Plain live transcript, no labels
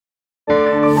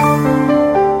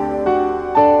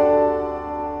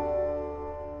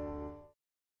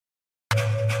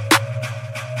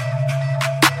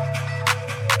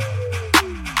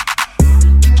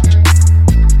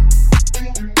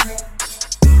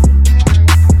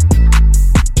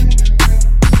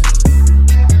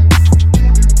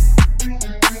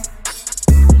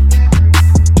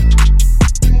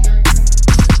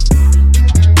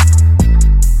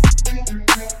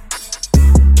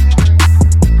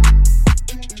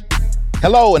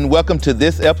Hello and welcome to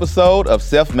this episode of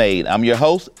Self-Made. I'm your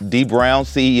host, Dee Brown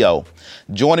CEO.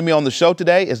 Joining me on the show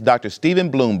today is Dr.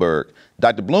 Steven Bloomberg.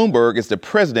 Dr. Bloomberg is the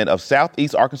president of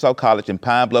Southeast Arkansas College in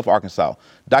Pine Bluff, Arkansas.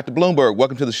 Dr. Bloomberg,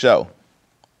 welcome to the show.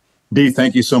 Dee,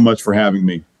 thank you so much for having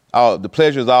me. Oh, the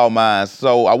pleasure is all mine.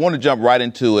 So I want to jump right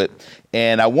into it.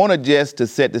 And I want to just to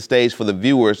set the stage for the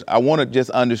viewers, I want to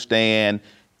just understand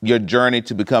your journey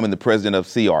to becoming the president of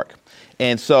CARC.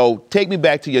 And so take me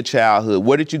back to your childhood.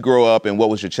 Where did you grow up and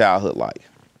what was your childhood like?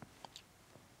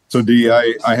 So Dee,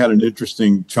 I had an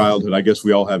interesting childhood. I guess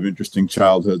we all have interesting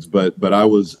childhoods, but I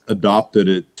was adopted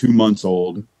at 2 months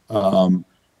old.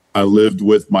 I lived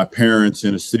with my parents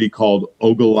in a city called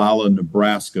Ogallala,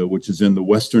 Nebraska, which is in the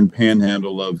western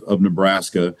panhandle of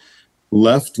Nebraska.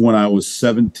 Left when I was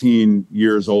 17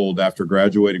 years old after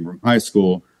graduating from high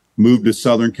school, moved to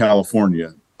Southern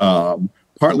California,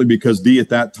 partly because, Dee, at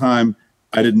that time,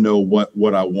 I didn't know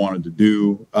what I wanted to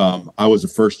do. I was a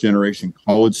first generation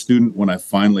college student when I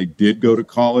finally did go to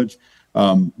college.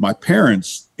 My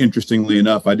parents, interestingly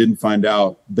enough, I didn't find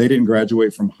out, they didn't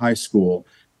graduate from high school.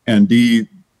 And Dee,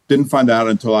 didn't find out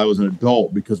until I was an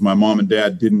adult because my mom and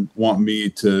dad didn't want me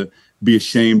to be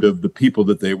ashamed of the people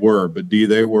that they were. But Dee,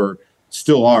 they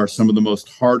still are some of the most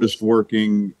hardest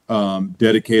working,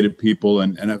 dedicated people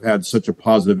and have had such a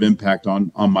positive impact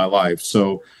on my life.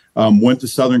 So went to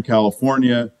Southern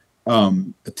California,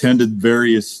 attended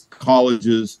various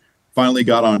colleges, finally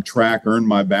got on track, earned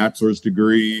my bachelor's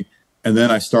degree. And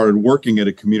then I started working at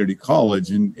a community college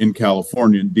in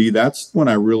California. And Dee, that's when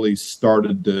I really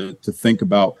started to think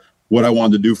about what I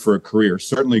wanted to do for a career.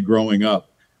 Certainly growing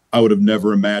up, I would have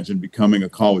never imagined becoming a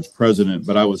college president,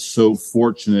 but I was so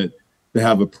fortunate to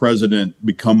have a president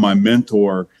become my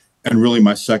mentor and really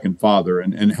my second father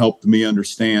and helped me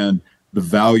understand the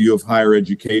value of higher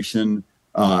education,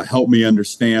 helped me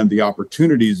understand the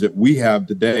opportunities that we have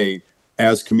today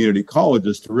as community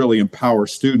colleges to really empower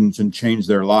students and change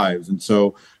their lives. And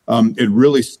so it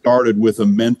really started with a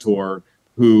mentor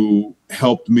who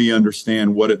helped me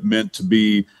understand what it meant to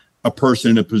be a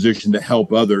person in a position to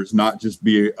help others, not just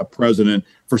be a president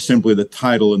for simply the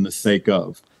title and the sake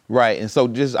of. Right. And so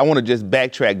I want to just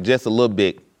backtrack just a little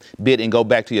bit and go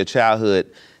back to your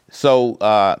childhood. So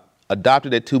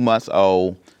adopted at 2 months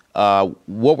old,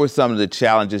 what were some of the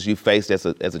challenges you faced as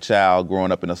a child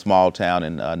growing up in a small town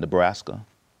in Nebraska?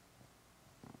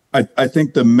 I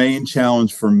think the main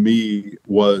challenge for me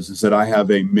is that I have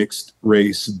a mixed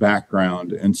race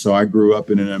background. And so I grew up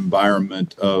in an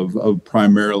environment of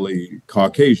primarily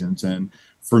Caucasians. And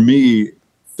for me,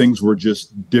 things were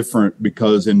just different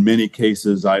because in many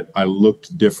cases I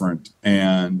looked different.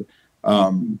 And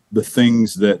the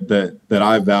things that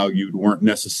I valued weren't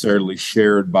necessarily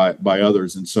shared by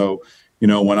others. And so,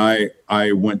 when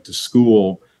I went to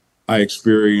school, I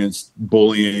experienced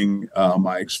bullying.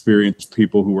 I experienced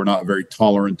people who were not very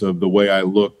tolerant of the way I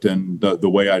looked and the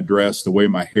way I dressed, the way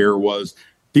my hair was.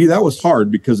 Dee, that was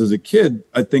hard because as a kid,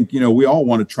 I think, we all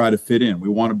want to try to fit in. We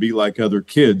want to be like other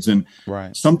kids. And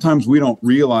right. Sometimes we don't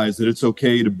realize that it's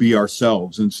okay to be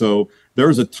ourselves. And so there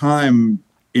was a time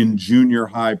in junior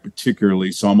high,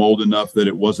 particularly, so I'm old enough that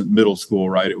it wasn't middle school,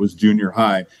 right? It was junior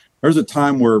high. There was a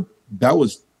time where that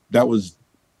was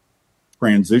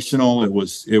transitional. It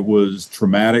was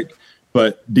traumatic.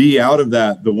 But Dee, out of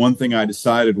that, the one thing I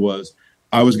decided was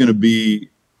I was going to be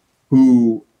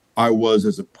who I was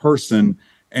as a person,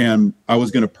 and I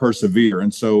was going to persevere.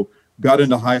 And so got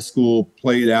into high school,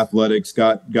 played athletics,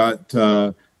 got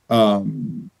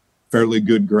fairly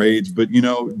good grades, but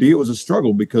Dee, it was a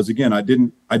struggle because again, I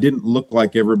didn't look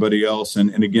like everybody else.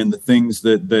 And again, the things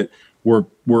that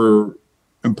were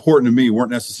important to me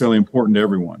weren't necessarily important to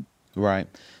everyone. Right.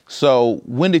 So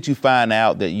when did you find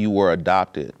out that you were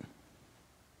adopted?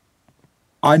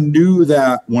 I knew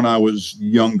that when I was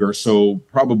younger, so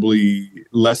probably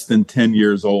less than 10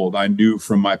 years old, I knew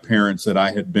from my parents that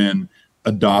I had been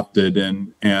adopted.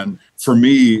 And for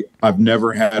me, I've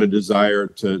never had a desire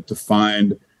to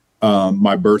find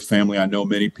my birth family. I know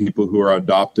many people who are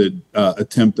adopted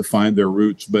attempt to find their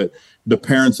roots, but the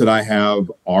parents that I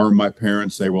have are my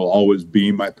parents. They will always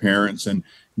be my parents, and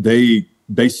they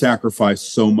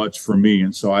sacrificed so much for me.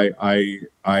 And so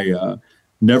I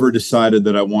never decided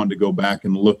that I wanted to go back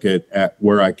and look at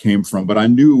where I came from. But I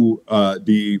knew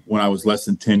when I was less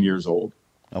than 10 years old.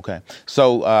 Okay.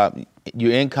 So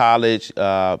you're in college,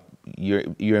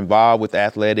 you're involved with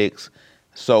athletics.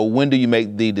 So when do you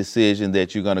make the decision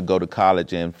that you're going to go to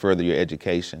college and further your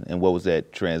education? And what was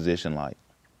that transition like?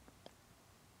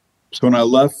 So when I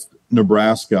left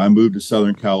Nebraska, I moved to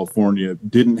Southern California,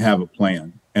 didn't have a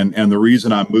plan. And the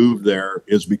reason I moved there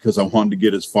is because I wanted to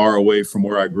get as far away from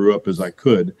where I grew up as I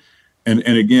could. And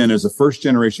again, as a first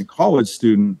generation college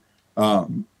student,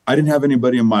 I didn't have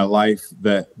anybody in my life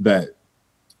that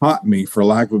taught me, for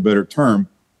lack of a better term,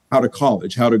 how to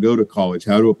college, how to go to college,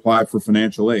 how to apply for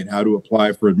financial aid, how to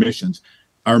apply for admissions.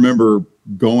 I remember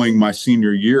going my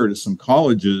senior year to some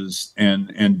colleges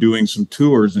and doing some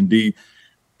tours. And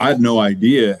I had no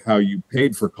idea how you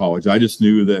paid for college. I just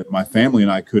knew that my family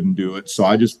and I couldn't do it. So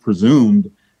I just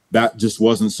presumed that just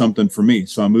wasn't something for me.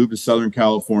 So I moved to Southern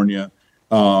California,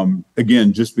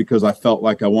 again, just because I felt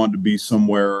like I wanted to be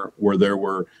somewhere where there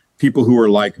were people who were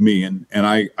like me. And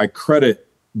I credit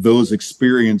those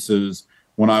experiences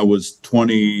when I was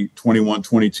 20, 21,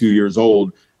 22 years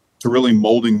old to really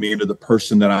molding me into the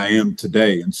person that I am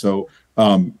today. And so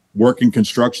working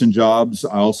construction jobs,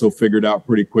 I also figured out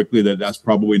pretty quickly that that's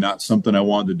probably not something I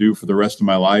wanted to do for the rest of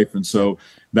my life. And so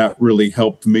that really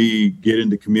helped me get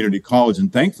into community college.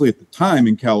 And thankfully at the time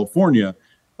in California,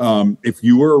 if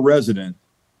you were a resident,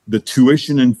 the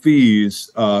tuition and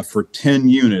fees for 10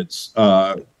 units,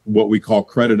 what we call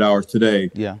credit hours today,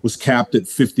 was capped at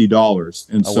 $50.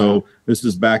 And wow. This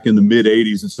is back in the mid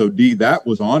 80s. And so that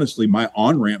was honestly my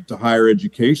on-ramp to higher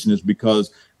education, is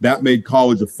because that made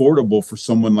college affordable for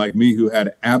someone like me who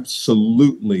had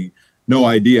absolutely no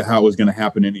idea how it was going to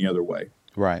happen any other way.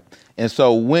 Right. And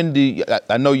so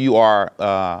I know you are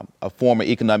a former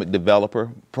economic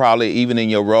developer, probably even in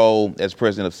your role as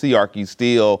president of CEARC, you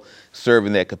still serve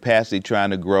in that capacity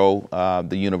trying to grow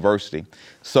the university.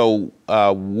 So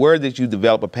where did you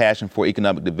develop a passion for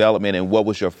economic development, and what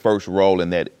was your first role in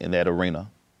that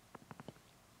arena?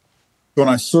 When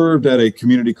I served at a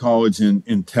community college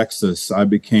in Texas, I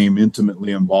became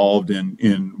intimately involved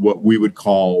in what we would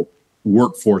call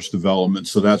workforce development.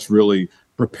 So that's really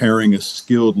preparing a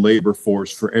skilled labor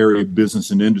force for area business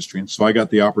and industry. And so I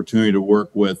got the opportunity to work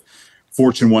with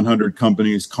Fortune 100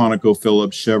 companies,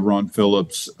 ConocoPhillips, Chevron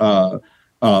Phillips,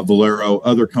 Valero,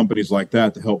 other companies like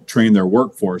that, to help train their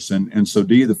workforce. And so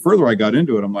the further I got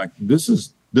into it, I'm like, this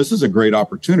is a great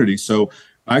opportunity. So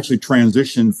I actually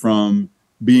transitioned from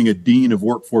being a dean of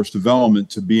workforce development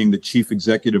to being the chief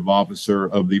executive officer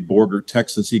of the Borger,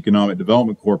 Texas Economic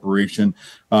Development Corporation.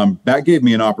 That gave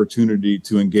me an opportunity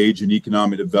to engage in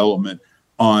economic development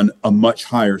on a much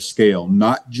higher scale,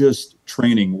 not just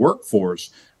training workforce,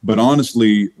 but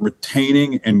honestly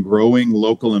retaining and growing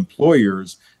local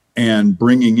employers and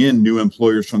bringing in new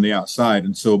employers from the outside.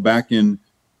 And so back in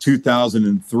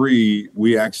 2003,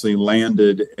 we actually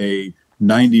landed a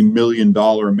 $90 million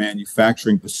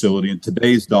manufacturing facility. In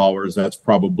today's dollars, that's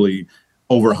probably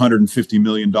over $150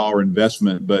 million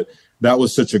investment. But that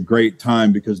was such a great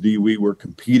time because we were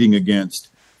competing against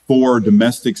 4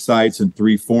 domestic sites and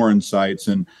 3 foreign sites.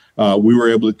 And we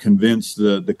were able to convince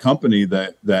the company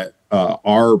that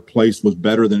our place was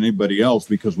better than anybody else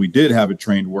because we did have a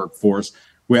trained workforce.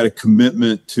 We had a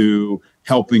commitment to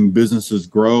helping businesses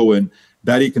grow. And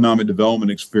that economic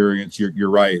development experience, you're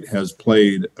right, has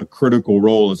played a critical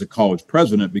role as a college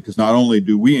president, because not only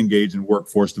do we engage in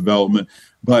workforce development,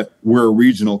 but we're a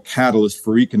regional catalyst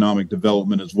for economic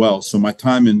development as well. So my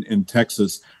time in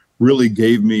Texas really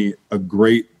gave me a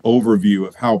great overview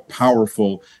of how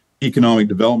powerful economic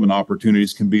development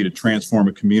opportunities can be to transform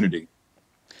a community.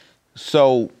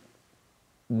 So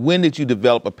when did you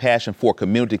develop a passion for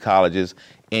community colleges,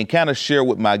 and kind of share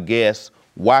with my guests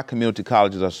why community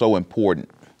colleges are so important?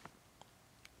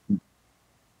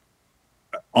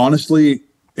 Honestly,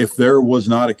 if there was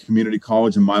not a community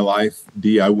college in my life,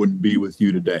 I wouldn't be with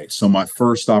you today. So my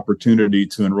first opportunity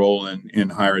to enroll in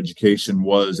higher education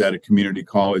was at a community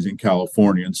college in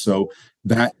California. And so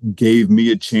that gave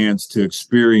me a chance to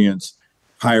experience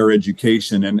higher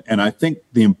education. And I think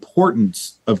the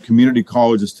importance of community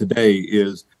colleges today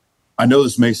is, I know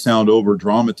this may sound over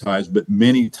dramatized, but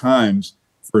many times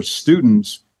for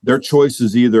students, their choice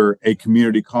is either a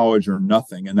community college or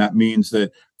nothing. And that means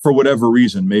that for whatever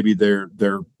reason, maybe their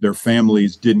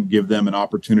families didn't give them an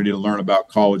opportunity to learn about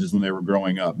colleges when they were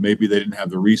growing up. Maybe they didn't have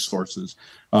the resources.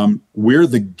 We're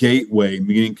the gateway,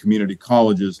 meaning community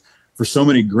colleges, for so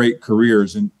many great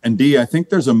careers. And Dee, I think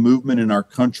there's a movement in our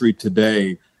country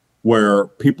today where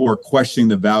people are questioning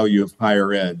the value of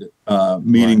higher ed,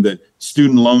 meaning that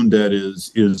student loan debt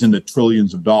is in the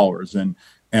trillions of dollars.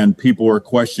 And people are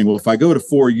questioning, well, if I go to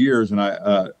 4 years and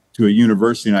to a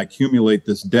university and I accumulate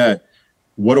this debt,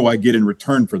 what do I get in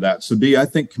return for that? So I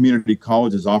think community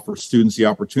colleges offer students the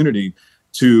opportunity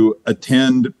to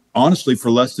attend, honestly, for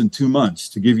less than 2 months.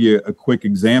 To give you a quick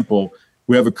example,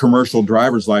 we have a commercial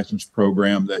driver's license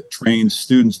program that trains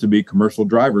students to be commercial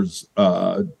drivers,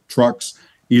 trucks,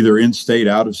 either in-state,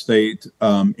 out-of-state,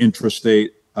 intrastate.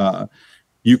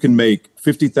 You can make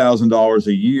 $50,000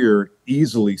 a year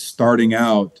easily starting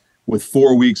out with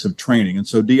 4 weeks of training. And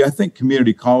so, Dee, I think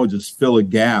community colleges fill a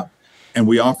gap, and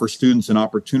we offer students an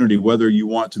opportunity, whether you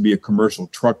want to be a commercial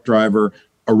truck driver,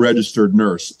 a registered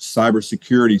nurse,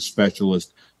 cybersecurity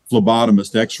specialist,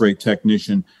 phlebotomist, x-ray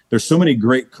technician. There's so many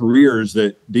great careers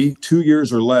that, Dee, 2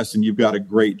 years or less, and you've got a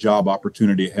great job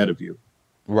opportunity ahead of you.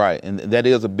 Right, and that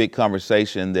is a big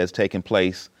conversation that's taking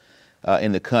place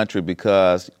in the country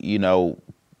because,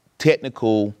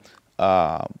 technical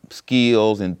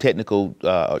skills and technical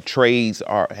trades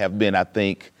have been, I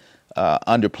think,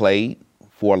 underplayed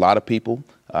for a lot of people.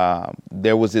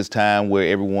 There was this time where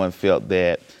everyone felt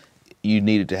that you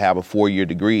needed to have a 4-year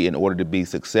degree in order to be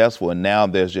successful, and now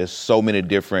there's just so many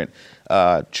different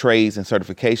trades and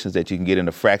certifications that you can get in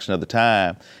a fraction of the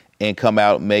time and come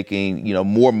out making,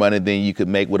 more money than you could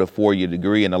make with a 4-year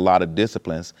degree in a lot of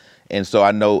disciplines. And so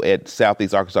I know at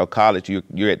Southeast Arkansas College,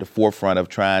 you're at the forefront of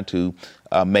trying to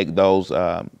make those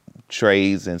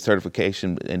trades and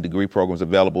certification and degree programs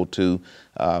available to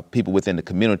people within the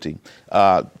community.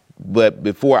 But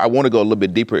before, I want to go a little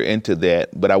bit deeper into that,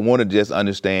 but I want to just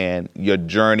understand your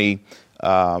journey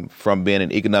from being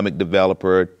an economic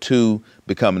developer to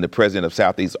becoming the president of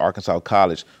Southeast Arkansas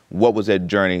College. What was that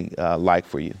journey like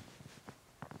for you?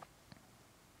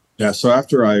 Yeah, so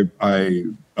after I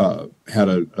had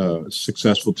a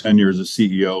successful tenure as a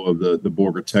CEO of the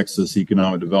Borger, Texas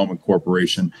Economic Development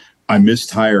Corporation, I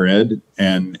missed higher ed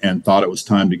and thought it was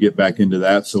time to get back into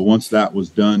that. So once that was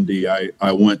done, Dee,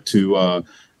 I went to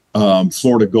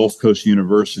Florida Gulf Coast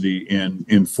University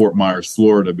in Fort Myers,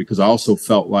 Florida, because I also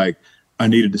felt like I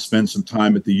needed to spend some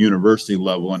time at the university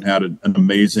level, and had an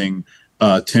amazing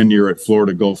tenure at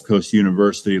Florida Gulf Coast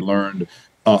University. Learned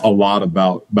a lot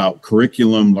about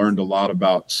curriculum, learned a lot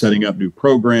about setting up new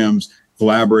programs,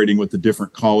 collaborating with the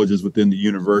different colleges within the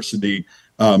university.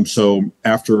 So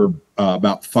after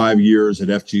about 5 years at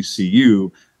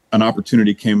FGCU, an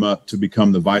opportunity came up to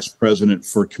become the vice president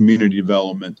for community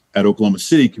development at Oklahoma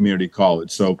City Community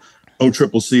College. So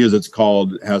O-triple-C, as it's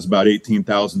called, has about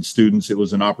 18,000 students. It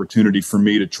was an opportunity for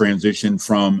me to transition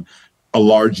from a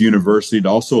large university to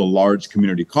also a large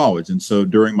community college. And so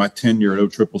during my tenure at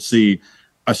O-triple-C,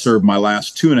 I served my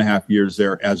last 2.5 years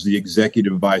there as the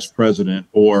executive vice president,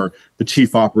 or the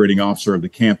chief operating officer of the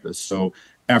campus. So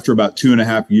after about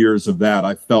 2.5 years of that,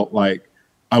 I felt like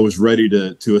I was ready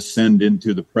to ascend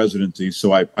into the presidency.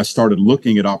 So I started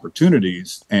looking at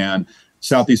opportunities, and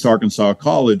Southeast Arkansas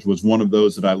College was one of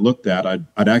those that I looked at.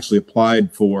 I'd actually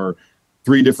applied for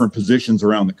 3 different positions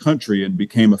around the country and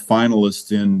became a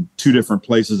finalist in 2 different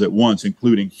places at once,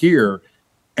 including here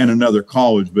and another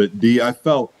college. But Dee, I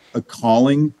felt a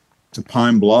calling to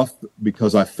Pine Bluff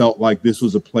because I felt like this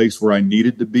was a place where I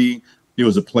needed to be. It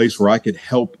was a place where I could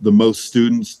help the most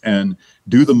students and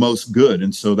do the most good.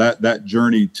 And so that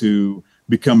journey to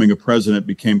becoming a president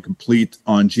became complete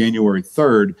on January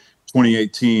 3rd,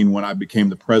 2018, when I became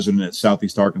the president at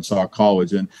Southeast Arkansas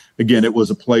College. And again, it was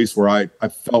a place where I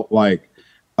felt like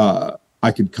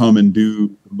I could come and do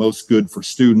the most good for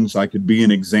students. I could be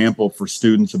an example for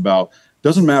students about,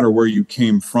 doesn't matter where you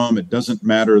came from. It doesn't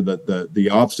matter that the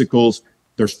obstacles.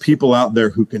 There's people out there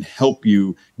who can help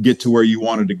you get to where you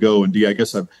wanted to go. And Dee, I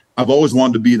guess I've always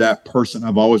wanted to be that person.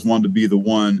 I've always wanted to be the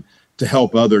one to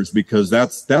help others, because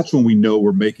that's when we know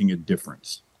we're making a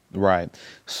difference. Right.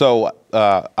 So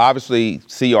obviously,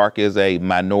 CARC is a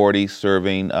minority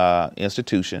serving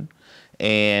institution.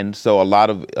 And so a lot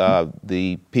of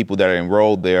the people that are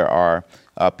enrolled there are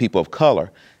people of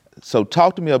color. So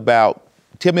tell me a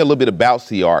little bit about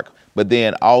CARC, but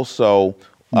then also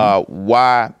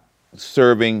why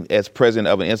serving as president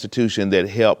of an institution that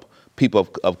help people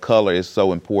of color is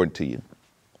so important to you.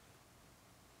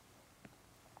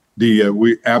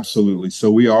 We absolutely.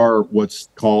 So we are what's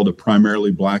called a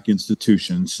primarily Black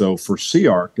institution. So for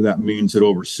CARC, that means that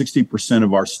over 60%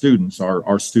 of our students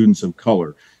are students of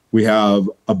color. We have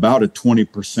about a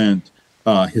 20%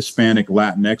 Hispanic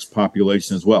Latinx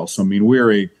population as well. So, I mean,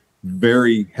 we're a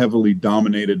very heavily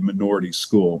dominated minority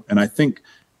school. And I think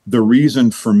the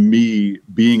reason for me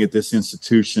being at this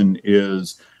institution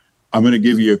is, I'm going to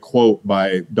give you a quote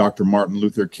by Dr. Martin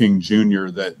Luther King Jr.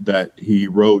 that he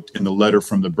wrote in the letter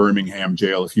from the Birmingham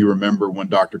jail. If you remember, when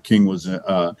Dr. King was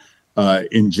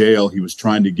in jail, he was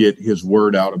trying to get his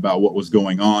word out about what was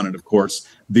going on. And of course,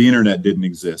 the internet didn't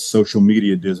exist. Social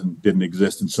media didn't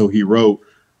exist. And so he wrote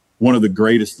one of the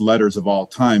greatest letters of all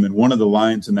time. And one of the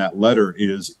lines in that letter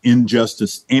is,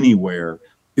 "Injustice anywhere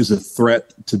is a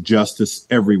threat to justice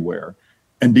everywhere."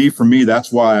 And Dee, for me,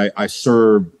 that's why I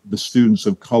serve the students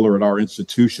of color at our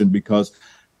institution, because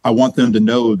I want them to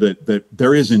know that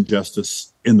there is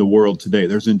injustice in the world today.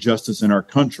 There's injustice in our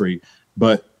country,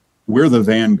 but we're the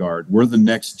vanguard. We're the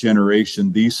next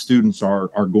generation. These students are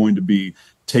going to be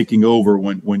taking over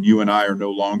when you and I are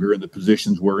no longer in the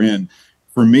positions we're in.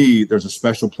 For me, there's a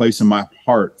special place in my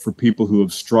heart for people who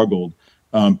have struggled,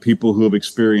 people who have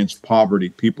experienced poverty,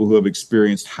 people who have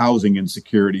experienced housing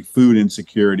insecurity, food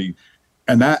insecurity.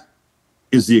 And that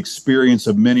is the experience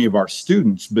of many of our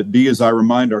students. But Dee, as I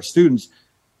remind our students,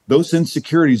 those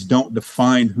insecurities don't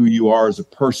define who you are as a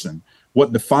person.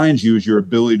 What defines you is your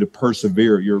ability to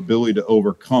persevere, your ability to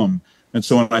overcome. And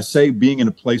so when I say being in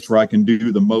a place where I can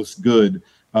do the most good,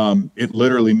 it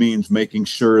literally means making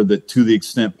sure that to the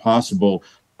extent possible,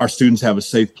 our students have a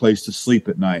safe place to sleep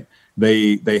at night.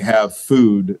 They have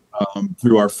food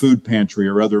through our food pantry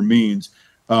or other means.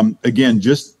 Again,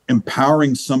 just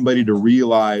empowering somebody to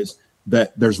realize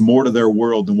that there's more to their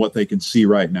world than what they can see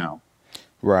right now.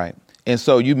 Right. And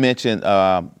so you mentioned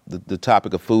the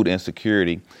topic of food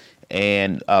insecurity.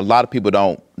 And a lot of people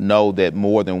don't know that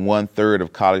more than 1/3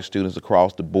 of college students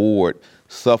across the board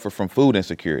suffer from food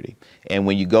insecurity. And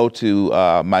when you go to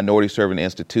minority serving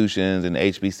institutions and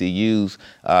HBCUs,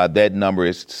 that number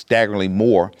is staggeringly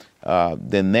more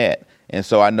than that. And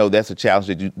so I know that's a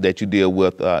challenge that you deal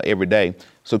with every day.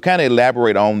 So kind of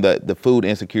elaborate on the food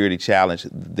insecurity challenge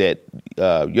that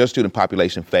your student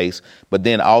population face, but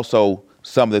then also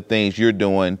some of the things you're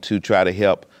doing to try to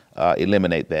help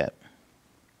eliminate that.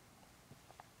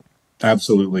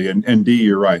 Absolutely. And Dee,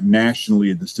 you're right.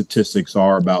 Nationally, the statistics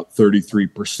are about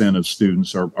 33% of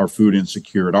students are food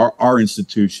insecure. At our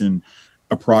institution,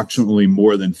 approximately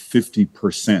more than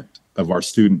 50% of our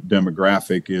student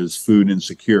demographic is food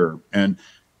insecure. And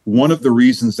one of the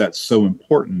reasons that's so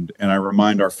important, and I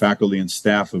remind our faculty and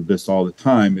staff of this all the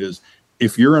time, is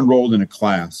if you're enrolled in a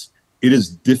class, it is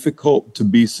difficult to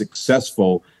be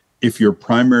successful if your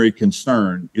primary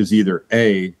concern is either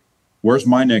A, where's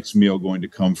my next meal going to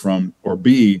come from? Or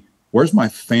B, where's my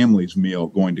family's meal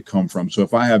going to come from? So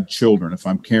if I have children, if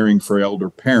I'm caring for elder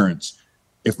parents,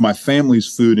 if my family's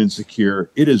food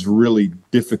insecure, it is really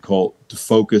difficult to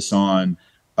focus on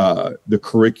the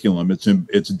curriculum.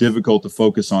 It's difficult to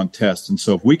focus on tests. And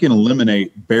so if we can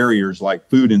eliminate barriers like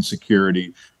food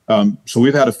insecurity, so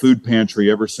we've had a food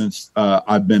pantry ever since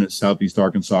I've been at Southeast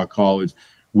Arkansas College.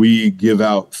 We give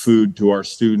out food to our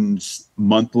students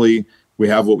monthly. We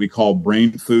have what we call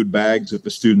brain food bags. If the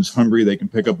student's hungry, they can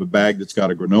pick up a bag that's got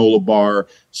a granola bar,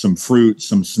 some fruit,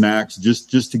 some snacks,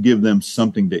 just to give them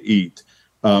something to eat.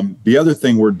 The other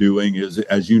thing we're doing is,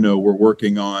 as you know, we're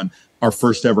working on our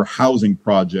first ever housing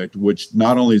project, which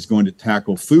not only is going to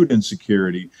tackle food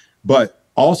insecurity, but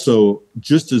also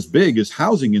just as big as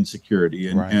housing insecurity.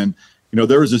 And, right. and you know,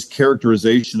 there was this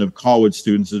characterization of college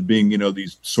students as being,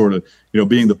 these sort of,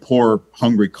 being the poor,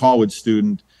 hungry college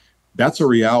student. That's a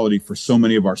reality for so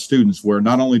many of our students, where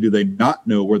not only do they not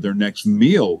know where their next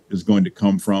meal is going to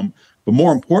come from, but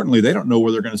more importantly, they don't know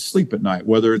where they're going to sleep at night,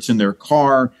 whether it's in their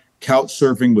car, couch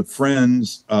surfing with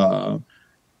friends.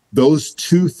 Those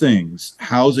two things,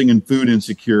 housing and food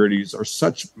insecurities, are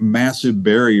such massive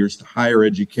barriers to higher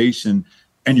education.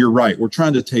 And you're right, we're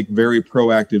trying to take very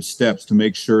proactive steps to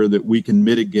make sure that we can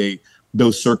mitigate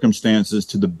those circumstances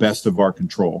to the best of our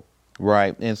control.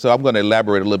 Right. And so I'm going to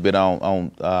elaborate a little bit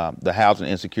on the housing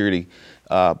insecurity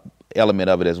element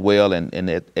of it as well. And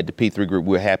at the P3 Group,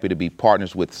 we're happy to be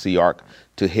partners with CARC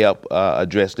to help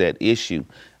address that issue.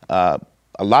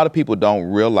 A lot of people don't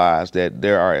realize that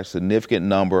there are a significant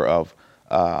number of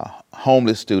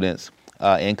homeless students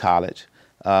in college,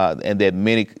 and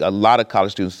that a lot of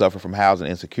college students suffer from housing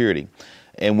insecurity.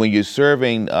 And when you're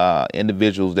serving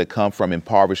individuals that come from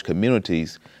impoverished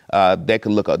communities, that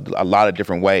could look a lot of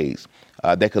different ways.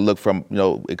 That could look from,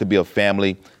 it could be a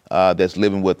family that's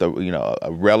living with a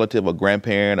relative, a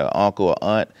grandparent, an uncle, or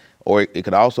aunt, or it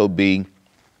could also be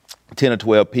 10 or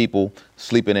 12 people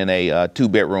sleeping in a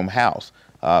 2-bedroom house.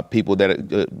 People that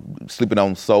are sleeping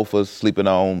on sofas, sleeping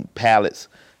on pallets,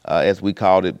 as we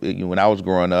called it when I was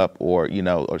growing up, or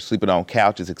sleeping on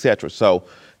couches, etc. So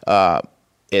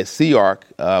at CARC,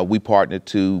 we partnered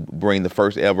to bring the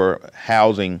first ever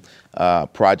housing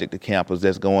project to campus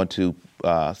that's going to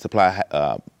supply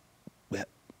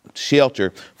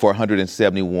shelter for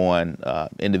 171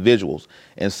 individuals.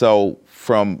 And so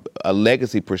from a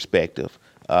legacy perspective,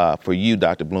 for you,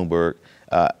 Dr. Bloomberg,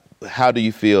 how do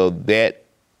you feel that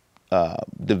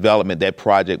development, that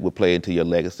project will play into your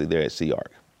legacy there at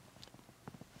CARC?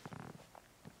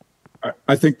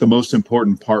 I think the most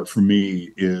important part for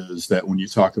me is that when you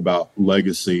talk about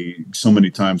legacy, so many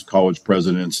times college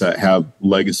presidents that have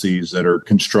legacies that are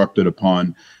constructed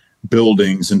upon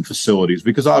buildings and facilities,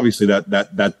 because obviously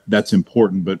that's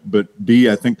important. But Dee,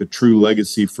 I think the true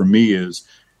legacy for me is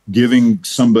giving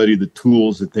somebody the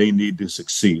tools that they need to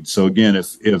succeed. So again,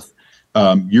 if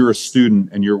you're a student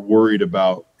and you're worried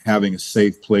about having a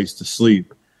safe place to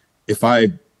sleep, if I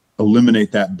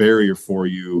eliminate that barrier for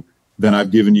you, then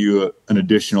I've given you an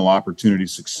additional opportunity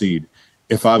to succeed.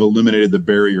 If I've eliminated the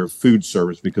barrier of food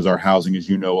service, because our housing, as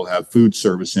you know, will have food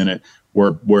service in it,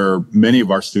 where many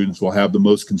of our students will have the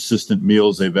most consistent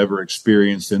meals they've ever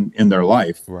experienced in their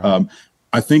life. Right.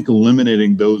 I think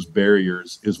eliminating those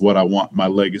barriers is what I want my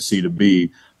legacy to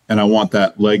be. And I want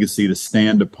that legacy to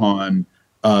stand upon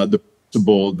the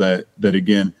principle that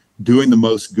again, doing the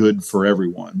most good for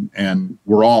everyone. And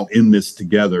we're all in this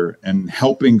together, and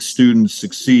helping students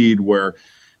succeed where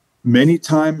many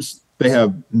times they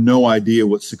have no idea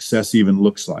what success even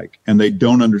looks like. And they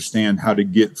don't understand how to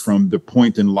get from the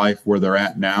point in life where they're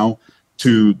at now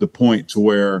to the point to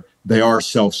where they are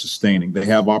self-sustaining. They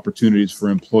have opportunities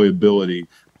for employability.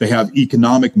 They have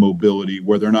economic mobility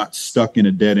where they're not stuck in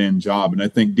a dead-end job. And I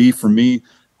think, Dee, for me,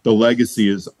 the legacy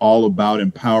is all about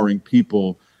empowering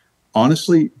people,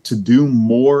 honestly, to do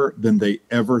more than they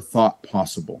ever thought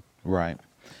possible. Right.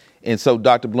 And so,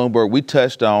 Dr. Bloomberg, we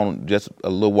touched on just a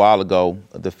little while ago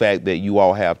the fact that you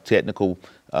all have technical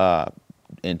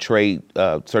and trade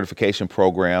certification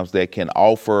programs that can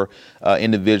offer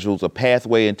individuals a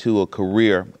pathway into a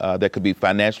career that could be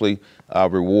financially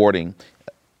rewarding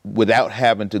without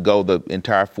having to go the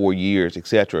entire 4 years, et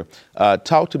cetera.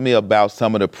 Talk to me about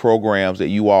some of the programs that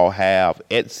you all have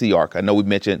at CARC. I know we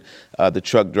mentioned the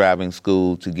truck driving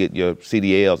school to get your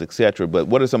CDLs, et cetera, but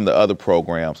what are some of the other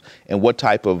programs, and what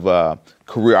type of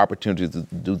career opportunities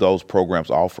do those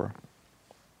programs offer?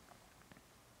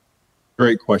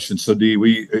 Great question. So, Dee,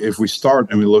 if we start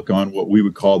and we look on what we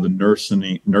would call the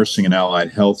nursing and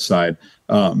allied health side,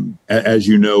 as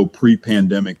you know,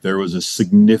 pre-pandemic, there was a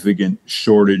significant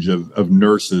shortage of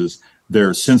nurses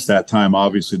there. Since that time,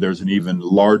 obviously, there's an even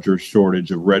larger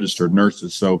shortage of registered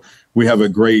nurses. So we have a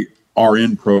great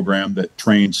RN program that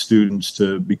trains students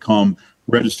to become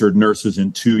registered nurses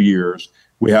in 2 years.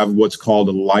 We have what's called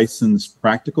a licensed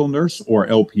practical nurse, or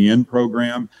LPN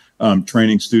program,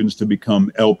 training students to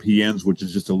become LPNs, which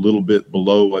is just a little bit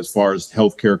below as far as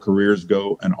healthcare careers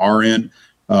go, an RN.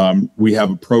 We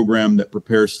have a program that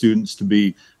prepares students to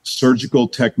be surgical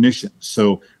technicians.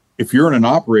 So if you're in an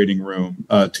operating room,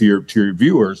 to your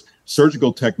viewers,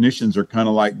 surgical technicians are kind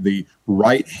of like the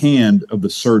right hand of the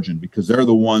surgeon, because they're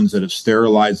the ones that have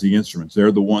sterilized the instruments.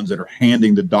 They're the ones that are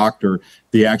handing the doctor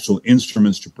the actual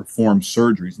instruments to perform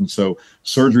surgeries. And so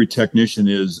surgery technician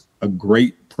is a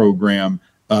great program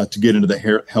to get into the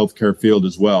healthcare field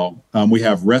as well. We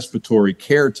have respiratory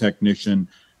care technician,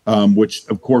 which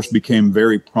of course became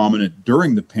very prominent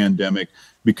during the pandemic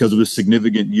because of the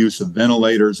significant use of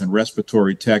ventilators and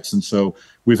respiratory techs. And so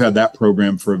we've had that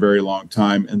program for a very long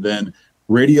time. And then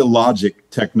radiologic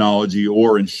technology,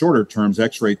 or in shorter terms,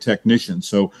 X-ray technician.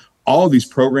 So all of these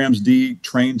programs, Dee,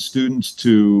 train students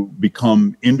to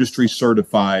become industry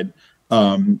certified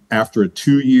after a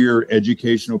 2-year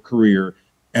educational career.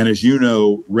 And as you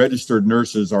know, registered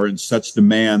nurses are in such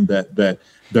demand that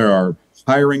there are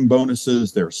hiring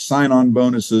bonuses, there are sign-on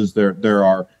bonuses, there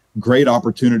are great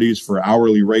opportunities for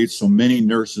hourly rates. So many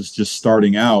nurses just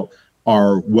starting out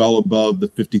are well above the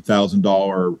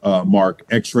 $50,000 mark.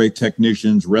 X-ray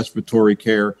technicians, respiratory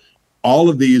care, all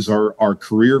of these are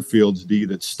career fields, Dee,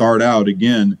 that start out,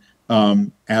 again,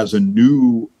 as a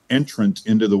new entrant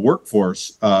into the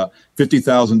workforce,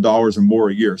 $50,000 or more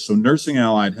a year. So nursing and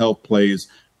allied health plays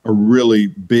a really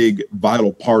big,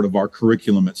 vital part of our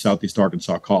curriculum at Southeast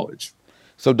Arkansas College.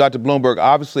 So, Dr. Bloomberg,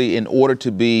 obviously, in order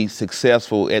to be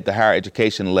successful at the higher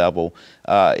education level,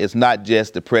 it's not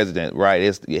just the president, right?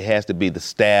 It has to be the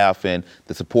staff and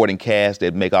the supporting cast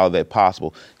that make all of that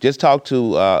possible. Just talk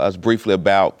to us briefly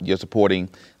about your supporting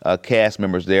cast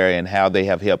members there and how they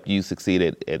have helped you succeed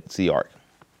at CARC.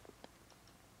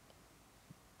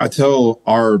 I tell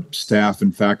our staff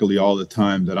and faculty all the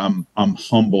time that I'm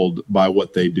humbled by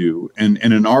what they do. And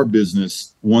in our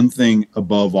business, one thing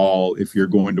above all, if you're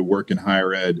going to work in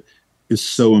higher ed, is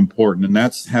so important. And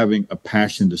that's having a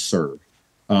passion to serve,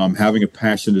 having a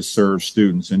passion to serve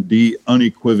students. And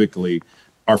unequivocally,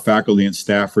 our faculty and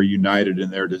staff are united in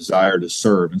their desire to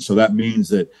serve. And so that means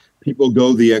that people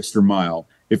go the extra mile.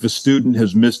 If a student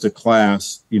has missed a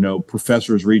class,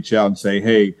 professors reach out and say,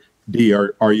 hey, Dee,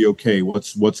 are you okay?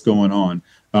 What's going on?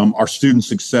 Our Student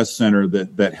Success Center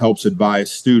that helps advise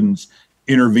students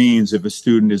intervenes if a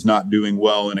student is not doing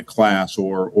well in a class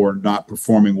or not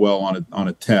performing well on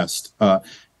a test.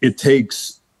 It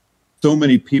takes so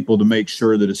many people to make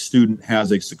sure that a student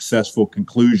has a successful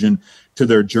conclusion to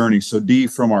their journey. So, Dee,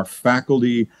 from our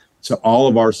faculty to all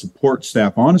of our support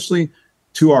staff, honestly,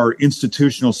 to our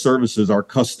institutional services, our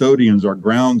custodians, our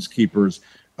groundskeepers.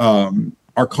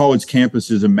 Our college campus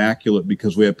is immaculate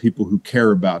because we have people who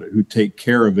care about it, who take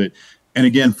care of it. And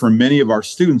again, for many of our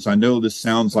students, I know this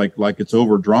sounds like it's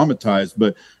over dramatized,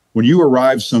 but when you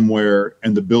arrive somewhere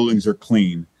and the buildings are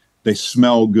clean, they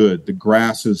smell good, the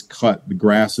grass is cut, the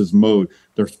grass is mowed,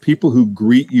 there's people who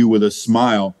greet you with a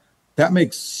smile, that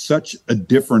makes such a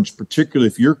difference, particularly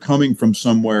if you're coming from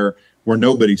somewhere where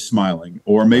nobody's smiling,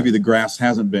 or maybe the grass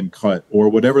hasn't been cut, or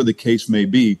whatever the case may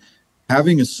be.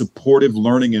 Having a supportive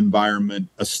learning environment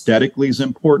aesthetically is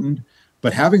important,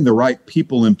 but having the right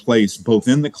people in place, both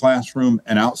in the classroom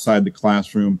and outside the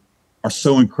classroom, are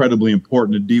so incredibly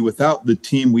important. And Dee, without the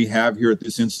team we have here at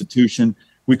this institution,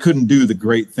 we couldn't do the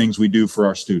great things we do for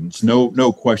our students.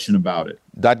 No question about it.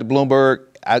 Dr. Bloomberg,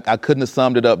 I couldn't have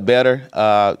summed it up better.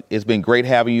 It's been great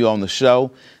having you on the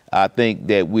show. I think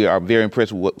that we are very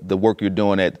impressed with the work you're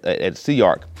doing at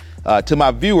CARC. To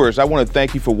my viewers, I want to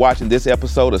thank you for watching this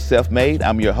episode of Self-Made.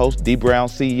 I'm your host, Dee Brown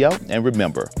CEO. And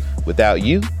remember, without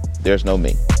you, there's no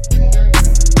me.